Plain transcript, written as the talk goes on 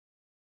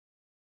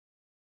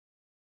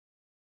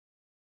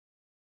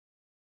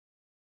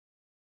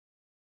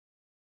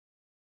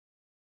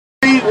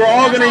we're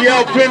all going to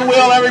yell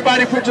pinwheel.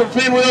 Everybody put your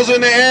pinwheels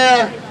in the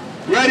air.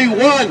 Ready? 1, 2,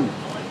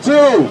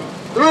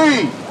 3.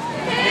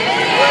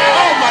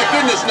 Oh my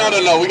goodness,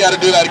 no. We got to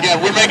do that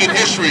again. We're making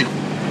history.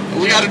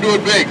 We got to do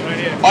it big.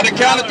 On the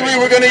count of 3,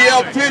 we're going to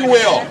yell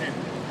pinwheel.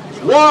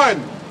 1,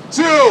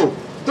 2,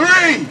 3.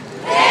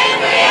 Pinwheel!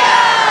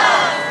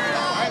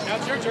 All right, now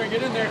it's your turn.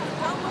 Get in there.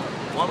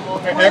 One more.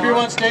 Okay,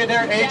 everyone stay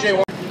there. AJ.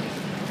 One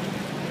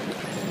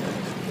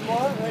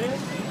more. Ready?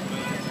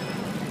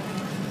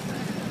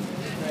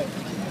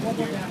 One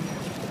more down.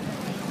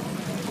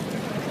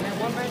 And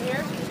one right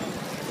here.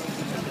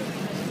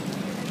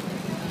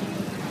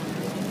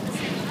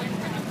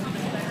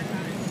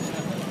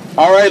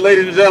 All right,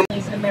 ladies and gentlemen.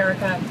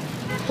 America,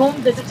 home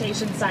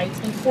visitation sites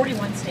in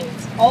 41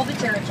 states, all the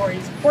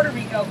territories, Puerto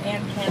Rico,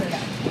 and Canada.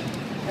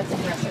 That's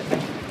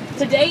impressive.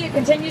 Today, it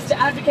continues to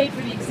advocate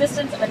for the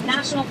existence of a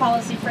national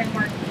policy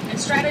framework and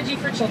strategy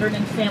for children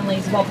and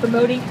families while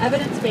promoting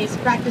evidence-based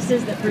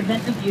practices that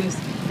prevent abuse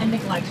and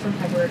neglect from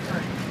ever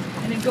occurring.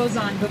 And it goes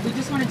on, but we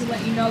just wanted to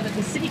let you know that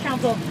the City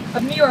Council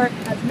of New York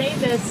has made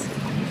this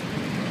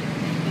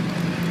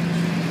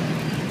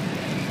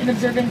in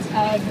observance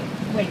of,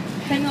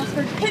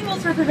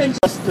 pinwheels for prevention.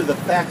 To the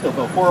fact of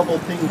a horrible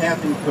thing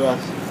happening to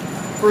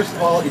us, first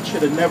of all, it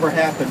should have never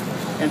happened,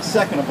 and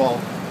second of all,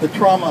 the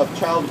trauma of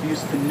child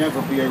abuse can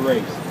never be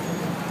erased.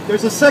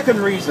 There's a second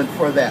reason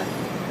for that.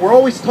 We're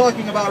always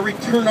talking about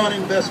return on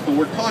investment.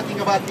 We're talking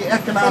about the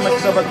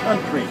economics of a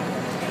country.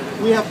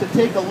 We have to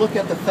take a look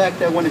at the fact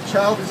that when a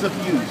child is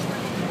abused,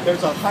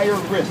 there's a higher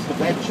risk of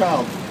that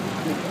child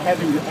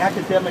having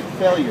academic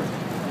failure,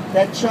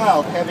 that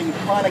child having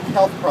chronic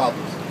health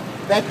problems,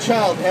 that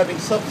child having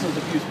substance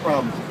abuse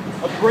problems,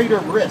 a greater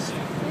risk